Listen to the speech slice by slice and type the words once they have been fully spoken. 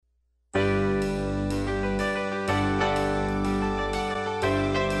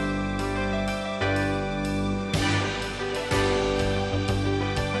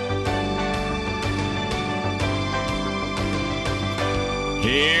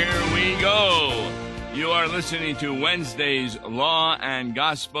Here we go. You are listening to Wednesday's Law and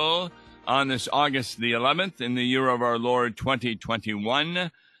Gospel on this August the 11th in the year of our Lord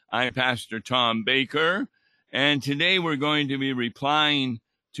 2021. I'm Pastor Tom Baker, and today we're going to be replying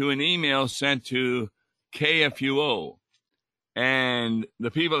to an email sent to KFUO. And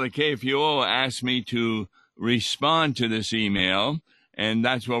the people at KFUO asked me to respond to this email, and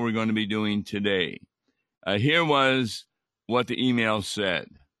that's what we're going to be doing today. Here was what the email said.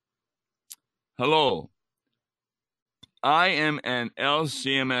 Hello, I am an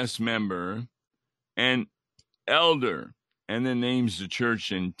LCMS member and elder, and then names the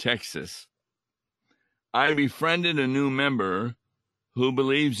church in Texas. I befriended a new member who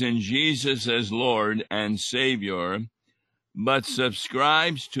believes in Jesus as Lord and Savior, but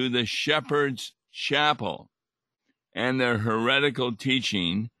subscribes to the Shepherd's Chapel and their heretical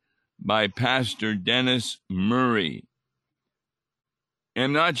teaching by Pastor Dennis Murray.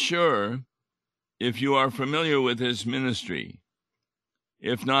 I'm not sure if you are familiar with his ministry.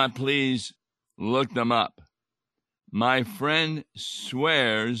 If not, please look them up. My friend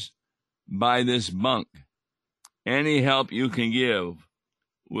swears by this bunk. Any help you can give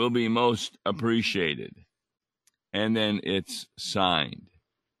will be most appreciated. And then it's signed.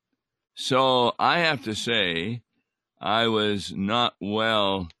 So I have to say, I was not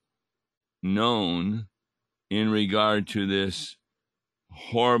well known in regard to this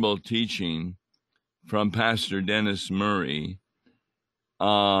horrible teaching from Pastor Dennis Murray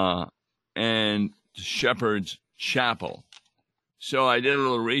and Shepherd's Chapel. So I did a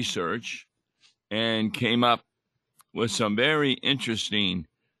little research and came up with some very interesting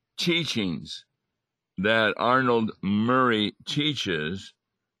teachings that Arnold Murray teaches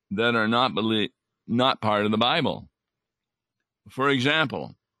that are not part of the Bible. For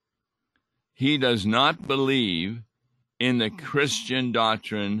example, he does not believe in the Christian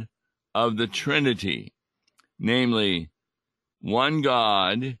doctrine of the Trinity, namely, one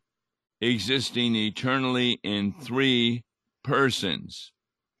God existing eternally in three persons.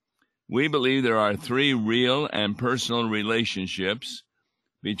 We believe there are three real and personal relationships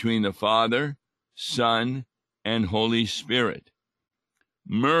between the Father, Son, and Holy Spirit.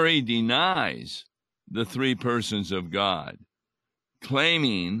 Murray denies the three persons of God,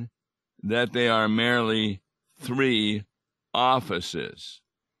 claiming that they are merely three offices.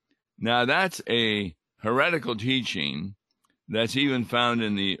 Now, that's a heretical teaching that's even found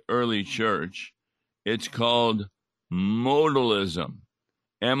in the early church. It's called modalism,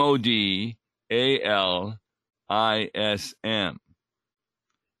 M-O-D-A-L-I-S-M.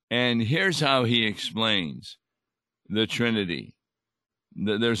 And here's how he explains the Trinity.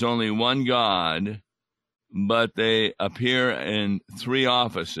 There's only one God, but they appear in three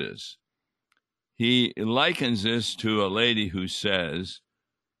offices. He likens this to a lady who says,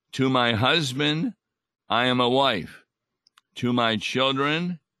 "To my husband, I am a wife. To my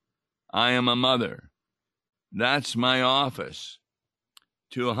children, I am a mother. That's my office.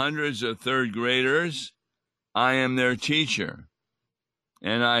 To hundreds of third graders, I am their teacher.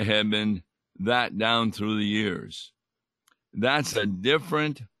 And I have been that down through the years." That's a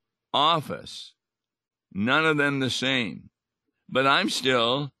different office. None of them the same. But I'm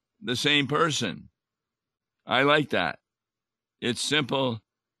still the same person. I like that. It's simple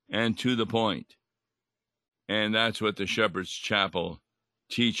and to the point. And that's what the Shepherd's Chapel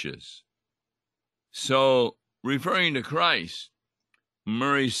teaches. So, referring to Christ,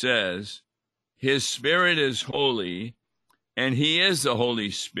 Murray says, His Spirit is holy, and He is the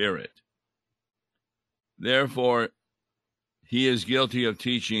Holy Spirit. Therefore, He is guilty of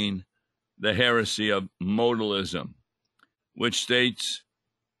teaching the heresy of modalism, which states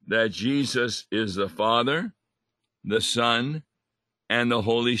that Jesus is the Father, the Son, and the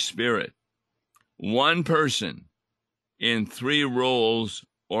Holy Spirit. One person in three roles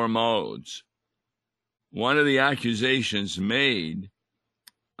or modes. One of the accusations made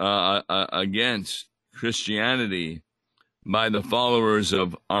against Christianity by the followers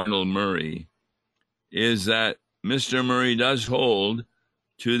of Arnold Murray is that Mr. Murray does hold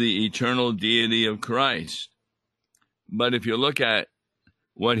to the eternal deity of Christ. But if you look at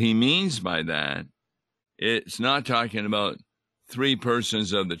what he means by that, it's not talking about three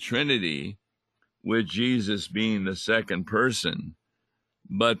persons of the Trinity, with Jesus being the second person,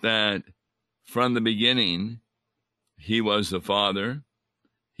 but that from the beginning, He was the Father,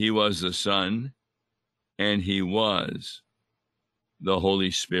 He was the Son, and He was the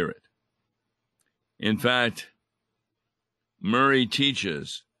Holy Spirit. In fact, Murray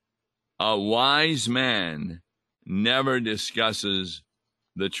teaches a wise man never discusses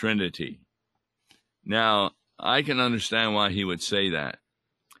the Trinity. Now, I can understand why he would say that.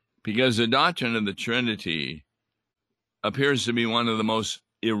 because the doctrine of the Trinity appears to be one of the most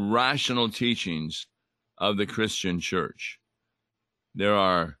irrational teachings of the Christian church. There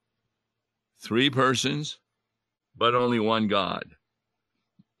are three persons, but only one God.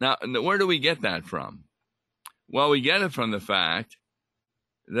 Now, where do we get that from? Well, we get it from the fact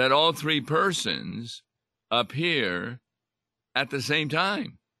that all three persons appear at the same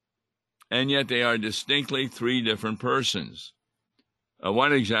time, and yet they are distinctly three different persons.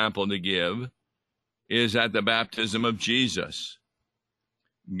 One example to give is at the baptism of Jesus.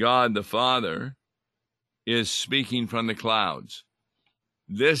 God the Father is speaking from the clouds.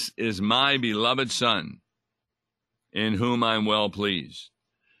 This is my beloved Son, in whom I'm well pleased.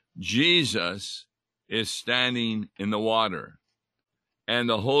 Jesus is standing in the water, and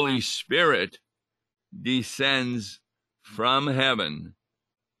the Holy Spirit descends from heaven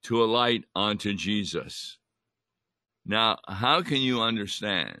to alight onto Jesus. Now, how can you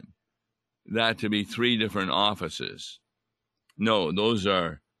understand that to be three different offices? No, those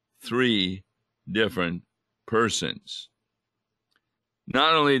are three different persons.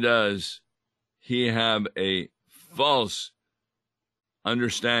 Not only does he have a false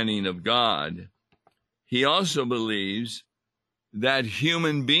understanding of God, he also believes that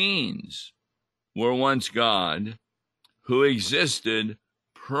human beings were once God who existed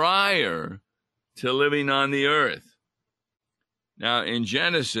prior to living on the earth. Now, in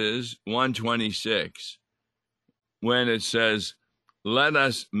Genesis 1:26, when it says, "Let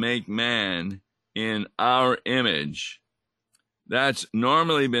us make man in our image," that's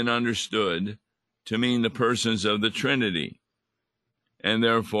normally been understood to mean the persons of the Trinity, and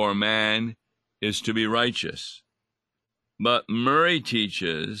therefore man is to be righteous. But Murray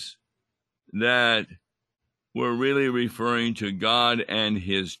teaches that we're really referring to God and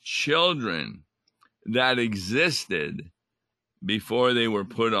his children that existed before they were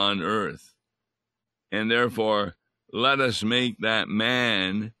put on earth. And therefore, let us make that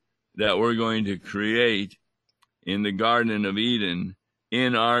man that we're going to create in the Garden of Eden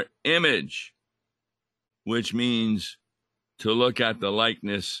in our image, which means to look at the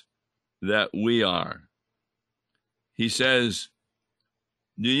likeness that we are. He says,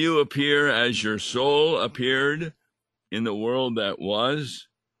 "Do you appear as your soul appeared in the world that was?"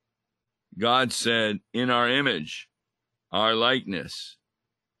 God said, "In our image, our likeness."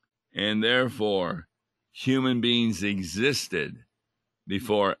 And therefore, human beings existed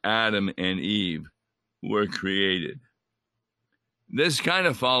before Adam and Eve were created. This kind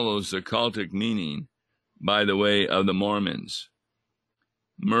of follows the cultic meaning, by the way, of the Mormons.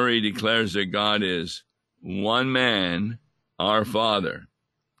 Murray declares that God is one man, our Father.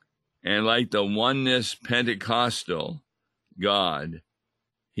 And like the oneness Pentecostal God,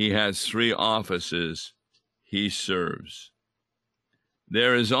 he has three offices he serves.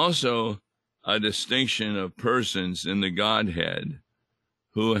 There is also a distinction of persons in the Godhead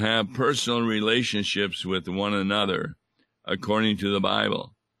who have personal relationships with one another, according to the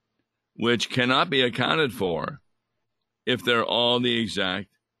Bible, which cannot be accounted for if they're all the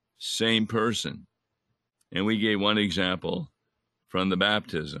exact same person. And we gave one example from the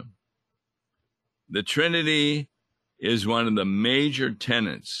baptism. The Trinity is one of the major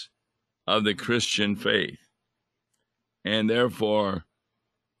tenets of the Christian faith. And therefore,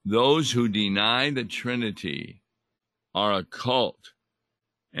 those who deny the Trinity are a cult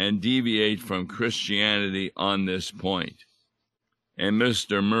and deviate from Christianity on this point. And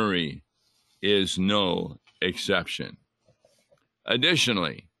Mr. Murray is no exception.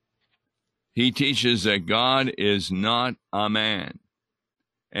 Additionally, he teaches that God is not a man,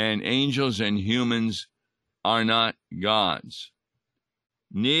 and angels and humans are not gods.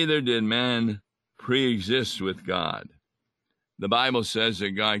 Neither did man pre-exist with God. The Bible says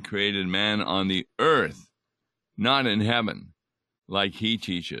that God created man on the earth, not in heaven, like he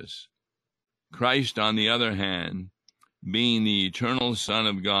teaches. Christ, on the other hand, being the eternal Son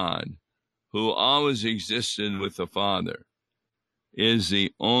of God, who always existed with the Father, is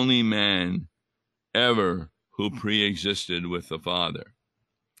the only man ever who pre-existed with the Father.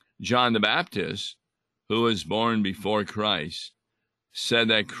 John the Baptist, who was born before Christ, said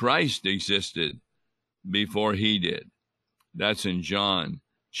that Christ existed before he did. That's in John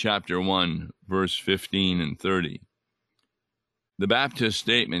chapter 1, verse 15 and 30. The Baptist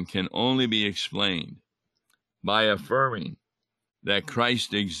statement can only be explained by affirming that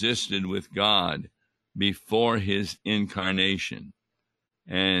Christ existed with God before his incarnation,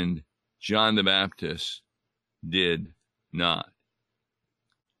 and John the Baptist did not.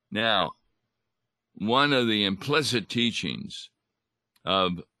 Now, one of the implicit teachings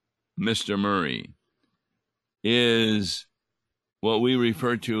of Mr. Murray is what we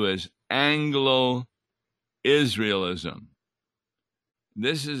refer to as Anglo-Israelism.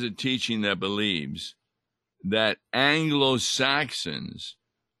 This is a teaching that believes that Anglo-Saxons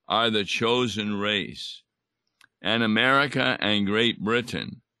are the chosen race, and America and Great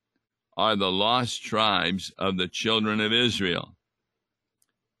Britain are the lost tribes of the children of Israel.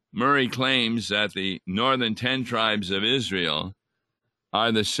 Murray claims that the northern 10 tribes of Israel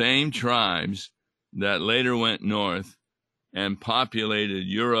are the same tribes that later went north and populated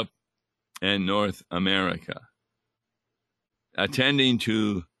Europe and North America. Attending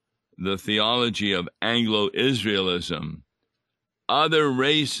to the theology of Anglo-Israelism, other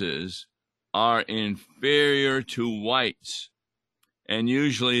races are inferior to whites, and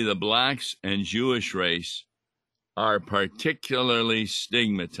usually the blacks and Jewish race are particularly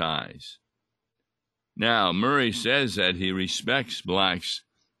stigmatized. Now, Murray says that he respects blacks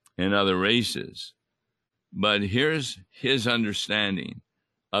and other races, but here's his understanding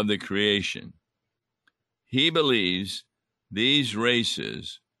of the creation. He believes these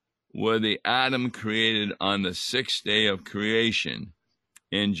races were the Adam created on the 6th day of creation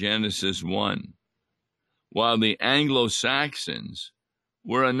in Genesis 1, while the Anglo-Saxons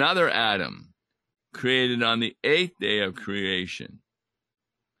were another Adam created on the 8th day of creation.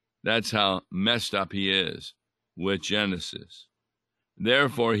 That's how messed up he is with Genesis.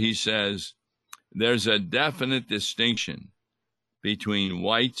 Therefore, he says there's a definite distinction between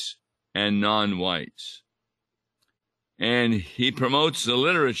whites and non-whites. And he promotes the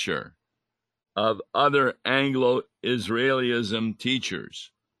literature of other Anglo-Israelism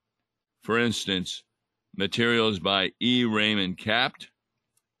teachers. For instance, materials by E. Raymond Capt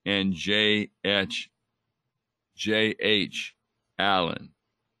and J.H. Allen.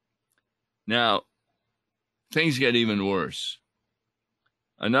 Now, things get even worse.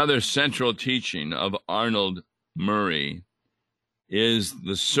 Another central teaching of Arnold Murray is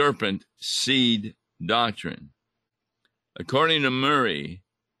the serpent seed doctrine. According to Murray,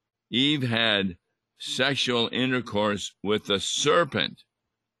 Eve had sexual intercourse with the serpent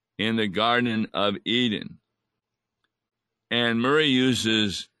in the Garden of Eden. And Murray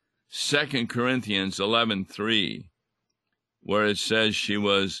uses 2 Corinthians 11:3, where it says she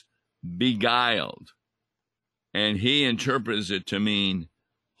was beguiled, and he interprets it to mean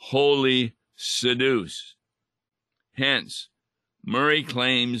wholly seduced. Hence, Murray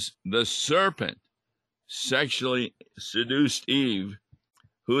claims the serpent sexually seduced Eve,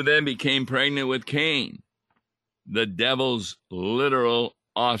 who then became pregnant with Cain, the devil's literal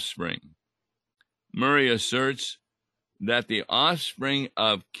offspring. Murray asserts that the offspring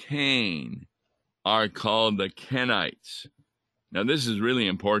of Cain are called the Kenites. Now, this is really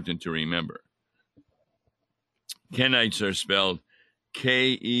important to remember. Kenites are spelled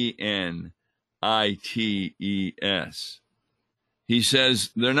Kenites. He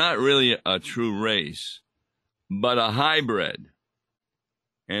says they're not really a true race, but a hybrid,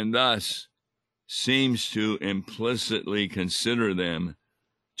 and thus seems to implicitly consider them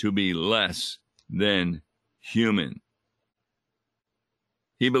to be less than human.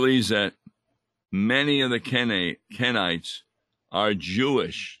 He believes that many of the Kenites are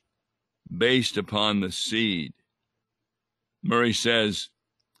Jewish, based upon the seed. Murray says,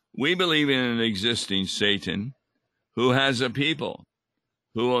 we believe in an existing Satan who has a people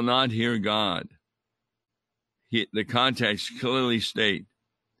who will not hear God. The context clearly states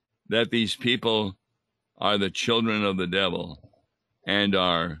that these people are the children of the devil and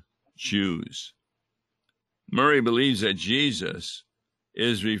are Jews. Murray believes that Jesus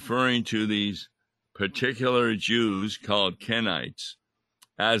is referring to these particular Jews called Kenites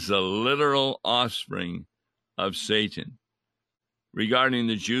as the literal offspring of Satan. Regarding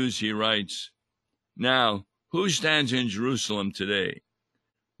the Jews, he writes, now, who stands in Jerusalem today?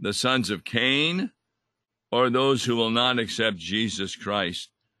 The sons of Cain, or those who will not accept Jesus Christ,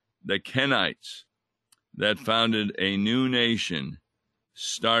 the Kenites that founded a new nation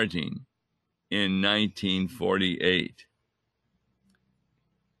starting in 1948?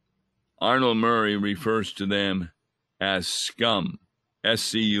 Arnold Murray refers to them as scum,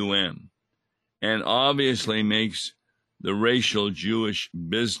 S-C-U-M, and obviously makes the racial Jewish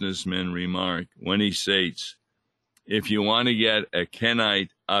businessman remark when he states, if you want to get a Kenite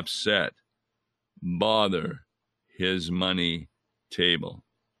upset, bother his money table.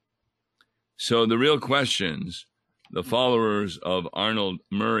 So the real questions the followers of Arnold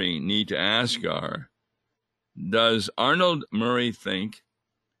Murray need to ask are, does Arnold Murray think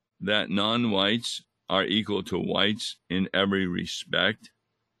that non-whites are equal to whites in every respect?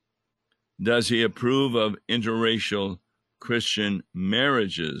 Does he approve of interracial Christian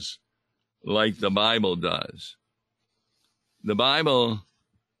marriages like the Bible does? The Bible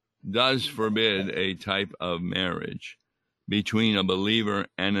does forbid a type of marriage between a believer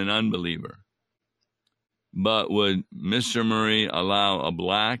and an unbeliever. But would Mr. Murray allow a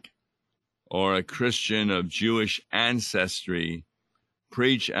black or a Christian of Jewish ancestry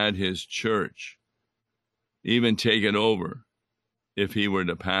preach at his church, even take it over if he were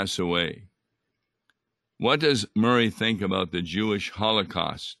to pass away? What does Murray think about the Jewish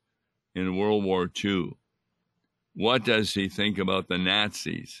Holocaust in World War II? What does he think about the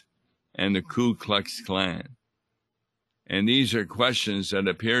Nazis and the Ku Klux Klan? And these are questions that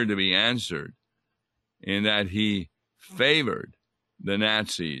appear to be answered in that he favored the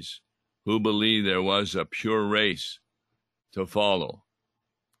Nazis, who believed there was a pure race to follow.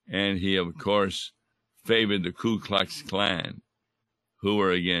 And he, of course, favored the Ku Klux Klan, who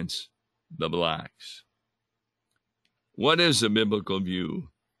were against the blacks. What is the biblical view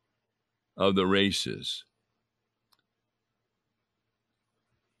of the races?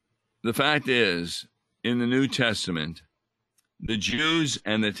 The fact is, in the New Testament, the Jews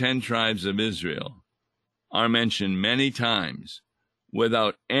and the 10 tribes of Israel are mentioned many times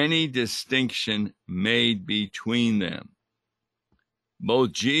without any distinction made between them.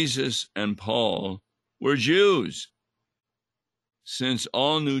 Both Jesus and Paul were Jews. Since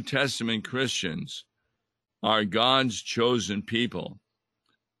all New Testament Christians are God's chosen people,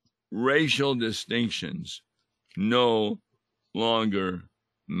 racial distinctions no longer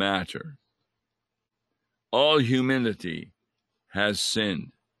matter. All humanity has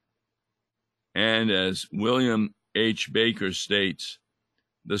sinned. And as William H. Baker states,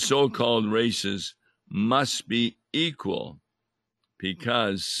 the so-called races must be equal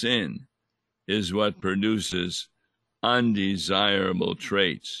because sin is what produces undesirable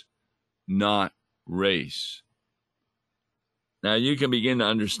traits, not race. Now you can begin to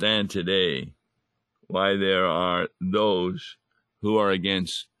understand today why there are those who are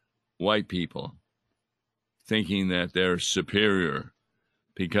against white people, thinking that they're superior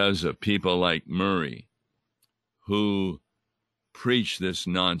because of people like Murray, who preach this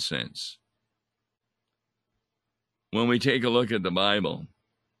nonsense. When we take a look at the Bible,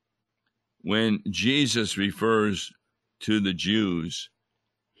 when Jesus refers to the Jews,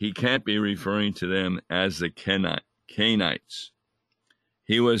 he can't be referring to them as the Canaanites.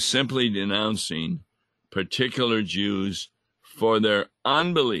 He was simply denouncing particular Jews for their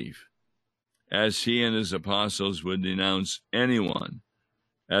unbelief, as he and his apostles would denounce anyone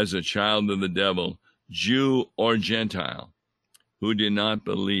as a child of the devil, Jew or Gentile, who did not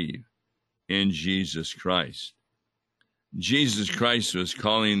believe in Jesus Christ. Jesus Christ was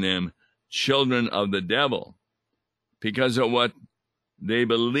calling them children of the devil because of what they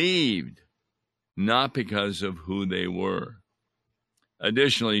believed, not because of who they were.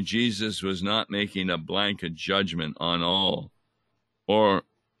 Additionally, Jesus was not making a blanket judgment on all, or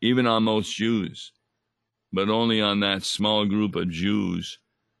even on most Jews, but only on that small group of Jews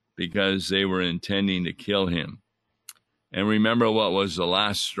because they were intending to kill him. And remember, what was the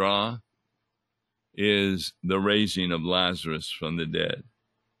last straw? Is the raising of Lazarus from the dead.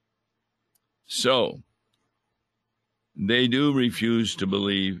 So, they do refuse to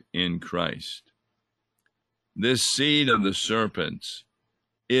believe in Christ. This seed of the serpents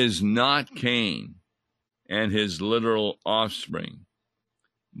is not Cain and his literal offspring,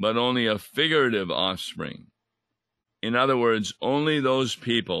 but only a figurative offspring. In other words, only those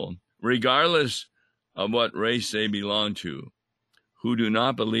people, regardless of what race they belong to, who do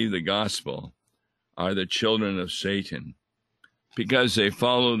not believe the gospel, are the children of Satan, because they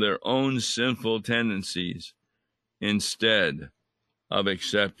follow their own sinful tendencies instead of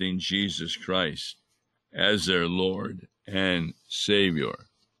accepting Jesus Christ as their Lord and Savior.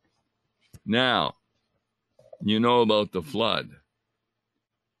 Now, you know about the flood.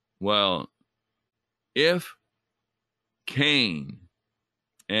 Well, if Cain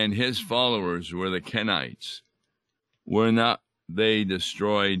and his followers were the Kenites, were not they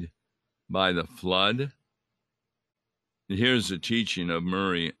destroyed by the flood? Here's the teaching of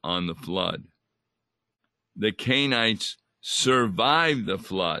Murray on the flood. The Cainites survived the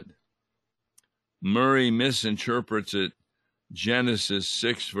flood. Murray misinterprets it, Genesis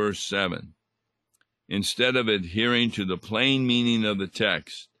 6, verse 7. Instead of adhering to the plain meaning of the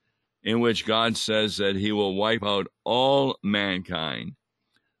text, in which God says that he will wipe out all mankind,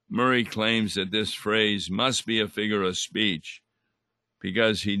 Murray claims that this phrase must be a figure of speech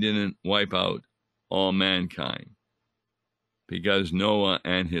because he didn't wipe out all mankind, because Noah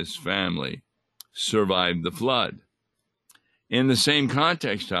and his family survived the flood. In the same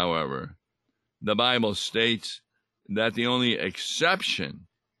context, however, the Bible states that the only exception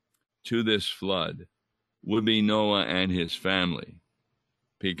to this flood would be Noah and his family,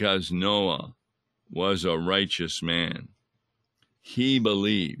 because Noah was a righteous man. He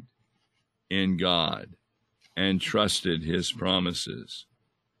believed in God and trusted his promises.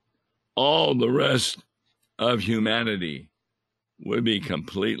 All the rest of humanity would be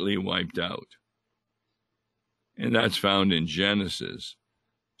completely wiped out. And that's found in Genesis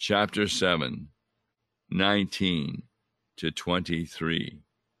chapter 7, 19 to 23.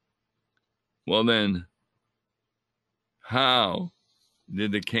 Well then, how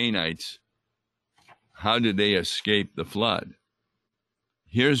did the Canaanites, how did they escape the flood?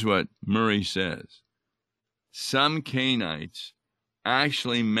 Here's what Murray says. Some Canaanites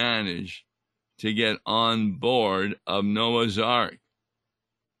actually managed to get on board of Noah's ark.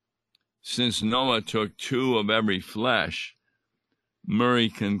 Since Noah took 2 of every flesh, Murray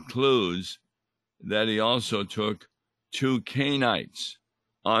concludes that he also took 2 Canaanites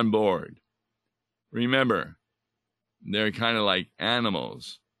on board. Remember, they're kind of like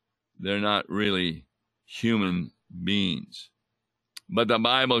animals. They're not really human beings. But the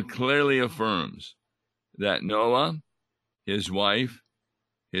Bible clearly affirms that Noah, his wife,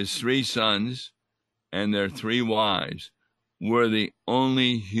 his 3 sons, and their 3 wives were the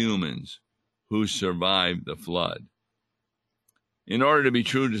only humans who survived the flood. In order to be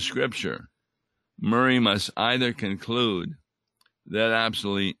true to Scripture, Murray must either conclude that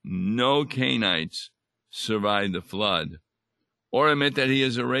absolutely no Canaanites survived the flood, or admit that he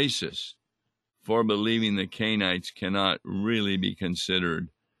is a racist for believing the Canaanites cannot really be considered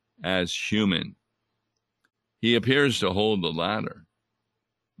as human. He appears to hold the latter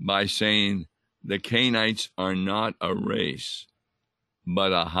by saying the Canaanites are not a race,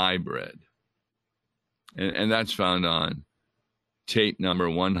 but a hybrid. And that's found on tape number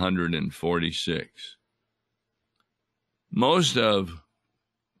 146. Most of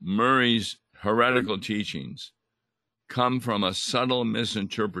Murray's heretical teachings come from a subtle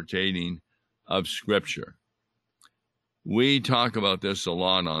misinterpreting of Scripture. We talk about this a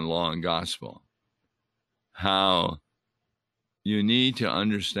lot on Law and Gospel, how you need to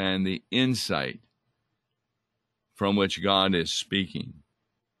understand the insight from which God is speaking.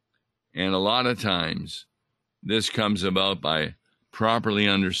 And a lot of times, this comes about by properly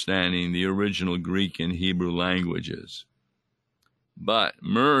understanding the original Greek and Hebrew languages. But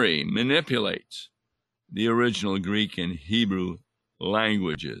Murray manipulates the original Greek and Hebrew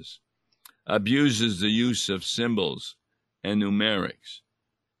languages, abuses the use of symbols and numerics,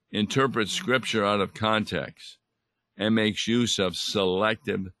 interprets Scripture out of context, and makes use of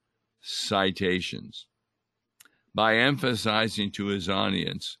selective citations. By emphasizing to his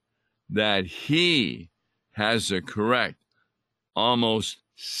audience that he has the correct, almost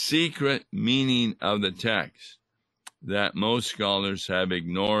secret meaning of the text that most scholars have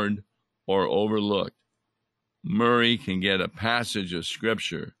ignored or overlooked, Murray can get a passage of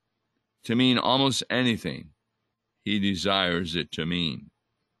Scripture to mean almost anything he desires it to mean.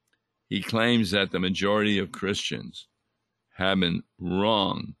 He claims that the majority of Christians have been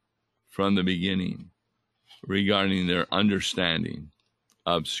wrong from the beginning regarding their understanding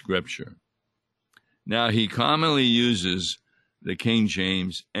of Scripture. Now, he commonly uses the King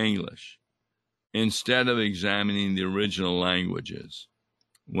James English instead of examining the original languages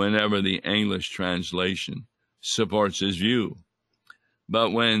whenever the English translation supports his view.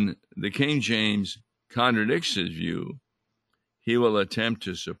 But when the King James contradicts his view, he will attempt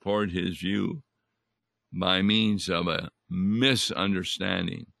to support his view by means of a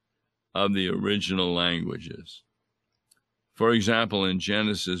misunderstanding of the original languages. For example, in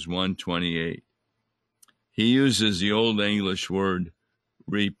Genesis 1:28, he uses the Old English word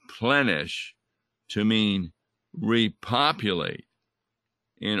replenish to mean repopulate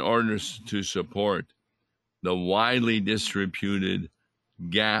in order to support the widely distributed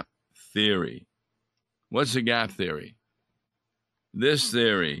gap theory. What's the gap theory? This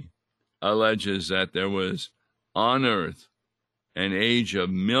theory alleges that there was on earth an age of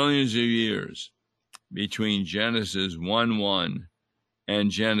millions of years between Genesis 1:1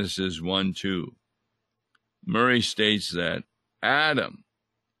 and Genesis 1:2. Murray states that Adam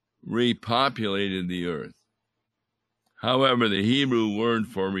repopulated the earth. However, the Hebrew word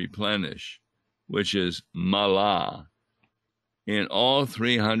for replenish, which is malah, in all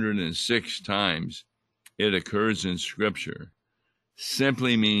 306 times it occurs in Scripture,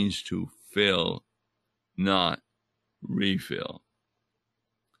 simply means to fill, not refill.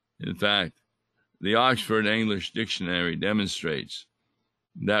 In fact, the Oxford English Dictionary demonstrates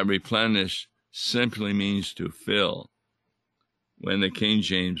that replenish simply means to fill when the King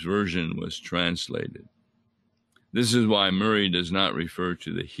James Version was translated. This is why Murray does not refer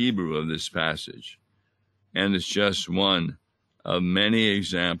to the Hebrew of this passage, And it's just one of many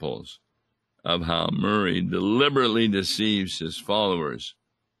examples of how Murray deliberately deceives his followers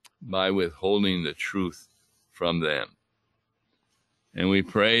by withholding the truth from them. And we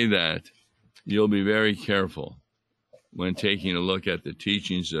pray that you'll be very careful when taking a look at the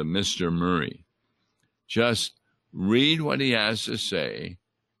teachings of Mr. Murray. Just read what he has to say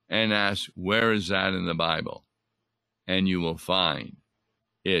and ask, where is that in the Bible? And you will find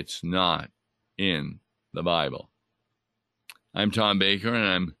it's not in the Bible. I'm Tom Baker, and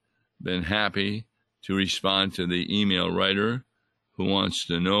I've been happy to respond to the email writer who wants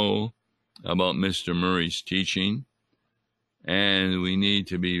to know about Mr. Murray's teaching. And we need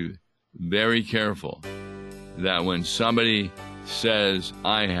to be very careful that when somebody says,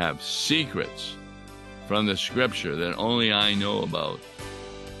 I have secrets from the Scripture that only I know about,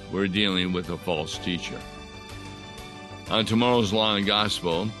 we're dealing with a false teacher. On tomorrow's Law and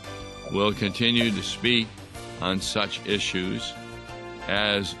Gospel, we'll continue to speak on such issues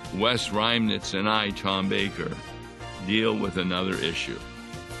as Wes Reimnitz and I, Tom Baker, deal with another issue.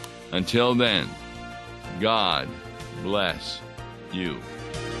 Until then, God bless you.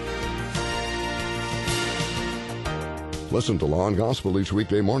 Listen to Law and Gospel each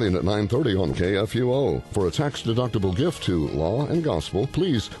weekday morning at 9:30 on KFUO. For a tax-deductible gift to Law and Gospel,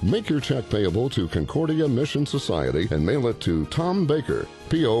 please make your check payable to Concordia Mission Society and mail it to Tom Baker,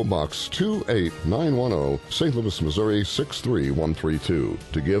 P.O. Box 28910, St. Louis, Missouri 63132.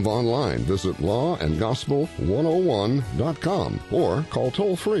 To give online, visit lawandgospel101.com or call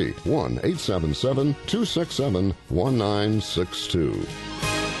toll-free 1-877-267-1962.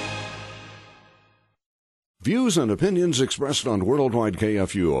 Views and opinions expressed on Worldwide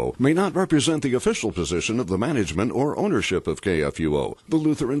KFUO may not represent the official position of the management or ownership of KFUO, the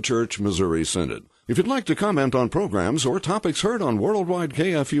Lutheran Church Missouri Synod. If you'd like to comment on programs or topics heard on Worldwide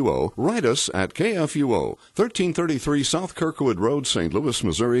KFUO, write us at KFUO, 1333 South Kirkwood Road, St. Louis,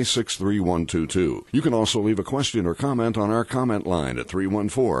 Missouri 63122. You can also leave a question or comment on our comment line at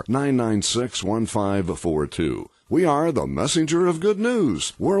 314-996-1542. We are the messenger of good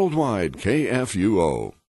news, Worldwide KFUO.